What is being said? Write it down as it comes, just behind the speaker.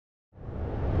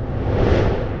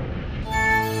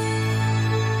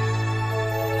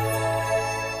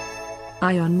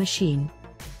Eye On machine.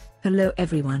 Hello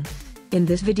everyone. In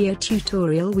this video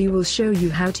tutorial we will show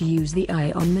you how to use the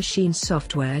Eye On machine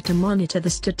software to monitor the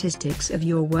statistics of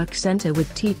your work center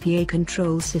with Tpa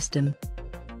control system.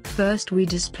 First we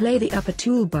display the upper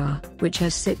toolbar, which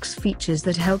has 6 features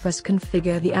that help us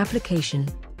configure the application.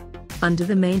 Under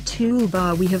the main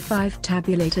toolbar we have 5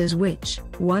 tabulators which,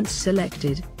 once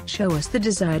selected, show us the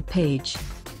desired page.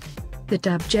 The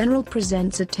tab General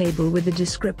presents a table with a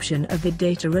description of the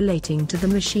data relating to the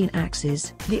machine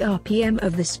axis, the RPM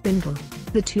of the spindle,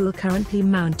 the tool currently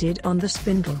mounted on the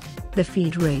spindle, the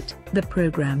feed rate, the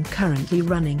program currently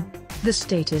running, the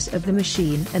status of the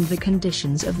machine and the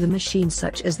conditions of the machine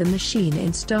such as the machine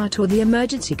in start or the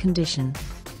emergency condition.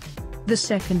 The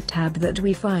second tab that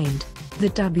we find, the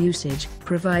tab Usage,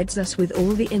 provides us with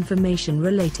all the information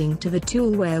relating to the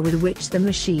toolware with which the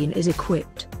machine is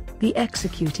equipped, the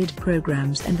executed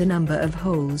programs and the number of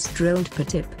holes drilled per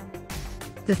tip.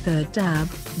 The third tab,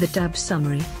 the tab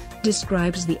Summary,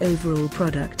 describes the overall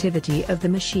productivity of the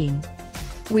machine.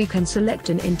 We can select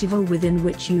an interval within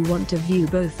which you want to view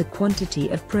both the quantity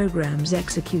of programs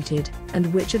executed,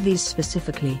 and which of these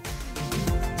specifically.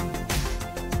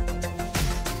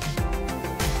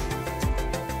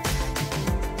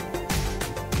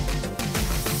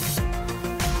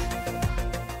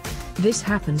 This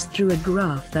happens through a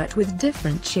graph that with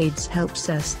different shades helps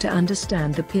us to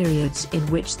understand the periods in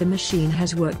which the machine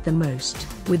has worked the most,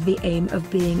 with the aim of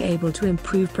being able to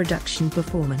improve production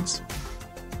performance.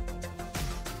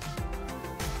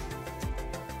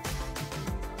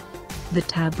 The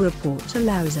tab Report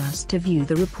allows us to view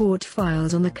the report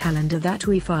files on the calendar that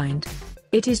we find.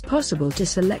 It is possible to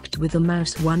select with the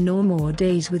mouse one or more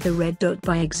days with the red dot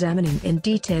by examining in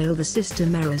detail the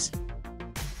system errors.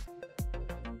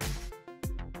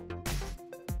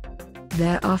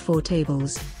 There are 4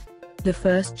 tables. The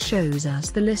first shows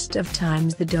us the list of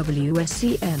times the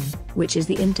WSCM, which is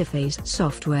the interface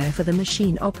software for the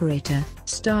machine operator,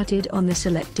 started on the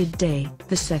selected day.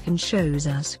 The second shows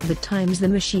us the times the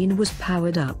machine was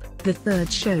powered up. The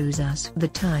third shows us the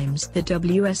times the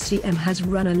WSCM has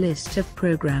run a list of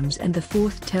programs, and the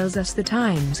fourth tells us the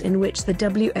times in which the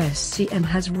WSCM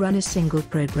has run a single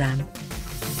program.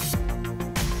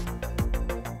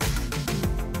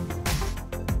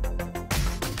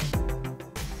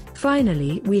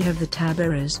 Finally we have the tab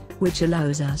Errors, which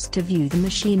allows us to view the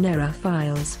machine error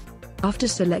files. After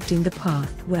selecting the path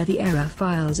where the error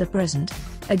files are present,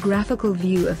 a graphical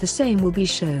view of the same will be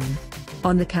shown.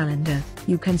 On the calendar,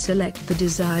 you can select the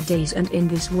desired days, and in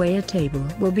this way a table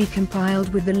will be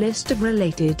compiled with the list of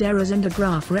related errors and a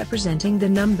graph representing the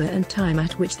number and time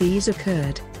at which these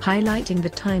occurred, highlighting the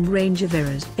time range of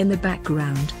errors in the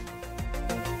background.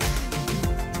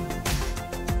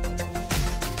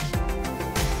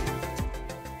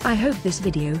 I hope this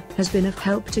video has been of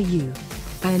help to you.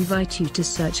 I invite you to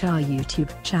search our YouTube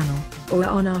channel, or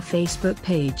on our Facebook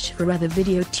page for other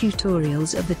video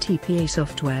tutorials of the Tpa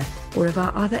software, or of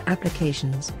our other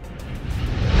applications.